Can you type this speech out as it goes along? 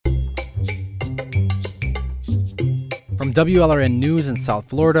From WLRN News in South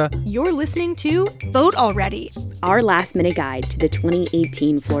Florida, you're listening to Vote Already, our last-minute guide to the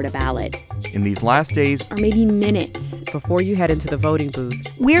 2018 Florida ballot. In these last days, or maybe minutes, before you head into the voting booth,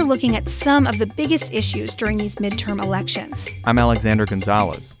 we're looking at some of the biggest issues during these midterm elections. I'm Alexander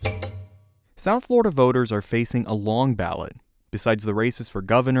Gonzalez. South Florida voters are facing a long ballot. Besides the races for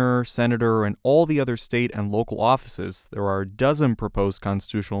governor, senator, and all the other state and local offices, there are a dozen proposed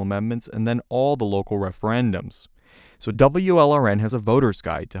constitutional amendments and then all the local referendums. So WLRN has a voter's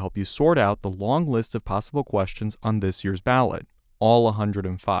guide to help you sort out the long list of possible questions on this year's ballot, all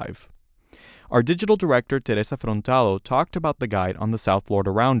 105. Our digital director, Teresa Frontalo, talked about the guide on the South Florida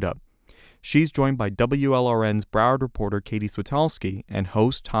Roundup. She's joined by WLRN's Broward reporter Katie Switalski and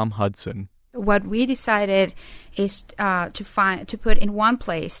host Tom Hudson. What we decided is to put in one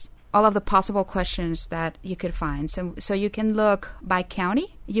place all of the possible questions that you could find. So you can look by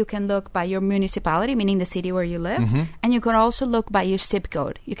county, you can look by your municipality, meaning the city where you live, and you can also look by your zip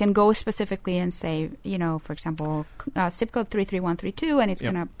code. You can go specifically and say, for example, zip code 33132, and it's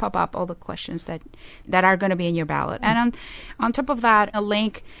going to pop up all the questions that are going to be in your ballot. And on top of that, a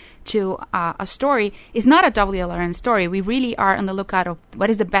link to a story is not a WLRN story. We really are on the lookout of what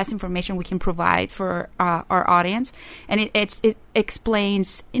is the best information we can provide for our audience, and it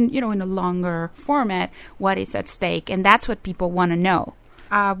explains in a longer format what is at stake, and that's what people want to know.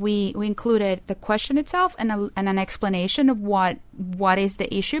 We included the question itself and an explanation of what is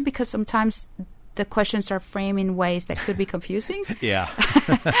the issue, because sometimes the questions are framed in ways that could be confusing. Yeah,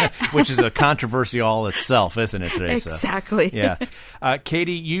 which is a controversy all itself, isn't it, Teresa? Exactly. Yeah.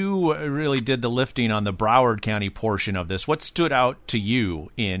 Katie, you really did the lifting on the Broward County portion of this. What stood out to you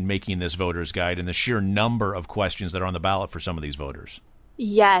in making this voter's guide and the sheer number of questions that are on the ballot for some of these voters?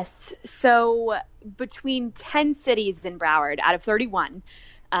 Yes. So between 10 cities in Broward out of 31,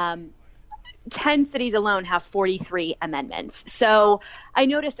 10 cities alone have 43 amendments. So I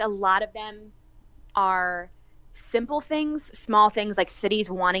noticed a lot of them are simple things, small things like cities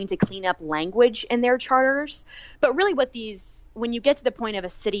wanting to clean up language in their charters. But really when you get to the point of a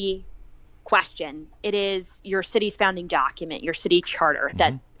city question, it is your city's founding document, your city charter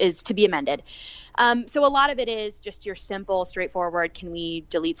that is to be amended. So a lot of it is just your simple, straightforward, can we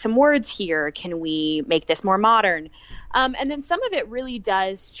delete some words here? Can we make this more modern? And then some of it really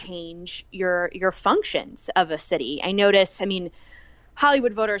does change your functions of a city. I notice,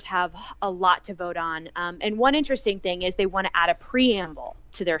 Hollywood voters have a lot to vote on. And one interesting thing is they want to add a preamble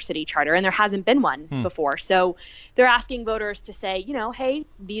to their city charter, and there hasn't been one before. So they're asking voters to say, hey,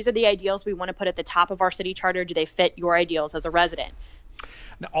 these are the ideals we want to put at the top of our city charter. Do they fit your ideals as a resident?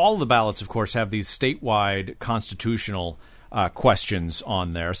 Now, all the ballots, of course, have these statewide constitutional questions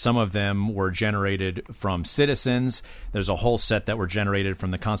on there. Some of them were generated from citizens. There's a whole set that were generated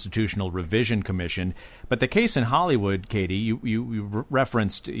from the Constitutional Revision Commission. But the case in Hollywood, Katie, you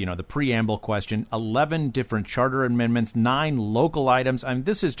referenced, the preamble question, 11 different charter amendments, 9 local items.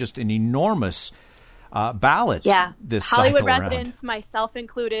 This is just an enormous ballot. Yeah, this Hollywood cycle residents, myself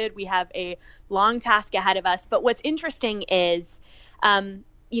included, we have a long task ahead of us. But what's interesting is,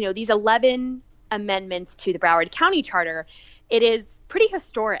 these 11 amendments to the Broward County Charter, it is pretty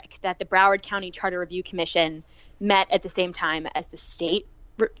historic that the Broward County Charter Review Commission met at the same time as the state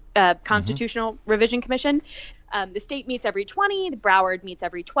Constitutional Revision Commission. The state meets every 20, the Broward meets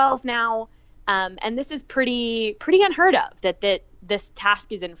every 12 now, and this is pretty unheard of that this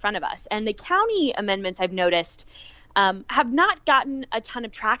task is in front of us. And the county amendments, I've noticed, have not gotten a ton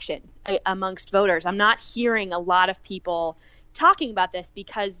of traction amongst voters. I'm not hearing a lot of people talking about this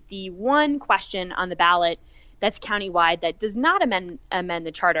because the one question on the ballot that's countywide that does not amend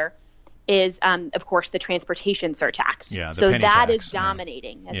the charter is, of course, the transportation surtax. Yeah, so that tax, is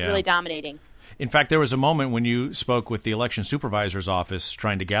dominating. That's really dominating. In fact, there was a moment when you spoke with the election supervisor's office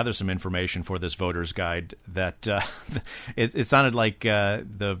trying to gather some information for this voter's guide that it sounded like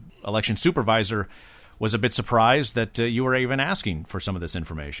the election supervisor was a bit surprised that you were even asking for some of this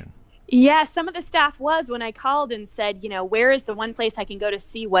information. Yeah, some of the staff was when I called and said, where is the one place I can go to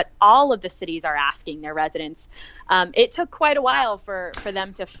see what all of the cities are asking their residents? It took quite a while for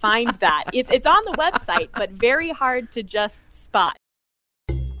them to find that. It's on the website, but very hard to just spot.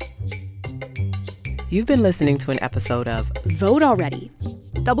 You've been listening to an episode of Vote Already,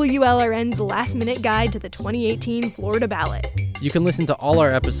 WLRN's last-minute guide to the 2018 Florida ballot. You can listen to all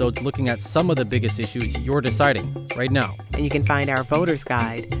our episodes looking at some of the biggest issues you're deciding right now. And you can find our voter's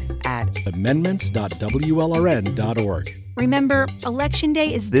guide at amendments.wlrn.org. Remember, Election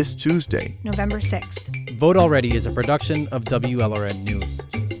Day is this Tuesday, November 6th. Vote Already is a production of WLRN News.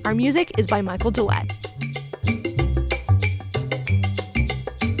 Our music is by Michael DeWett.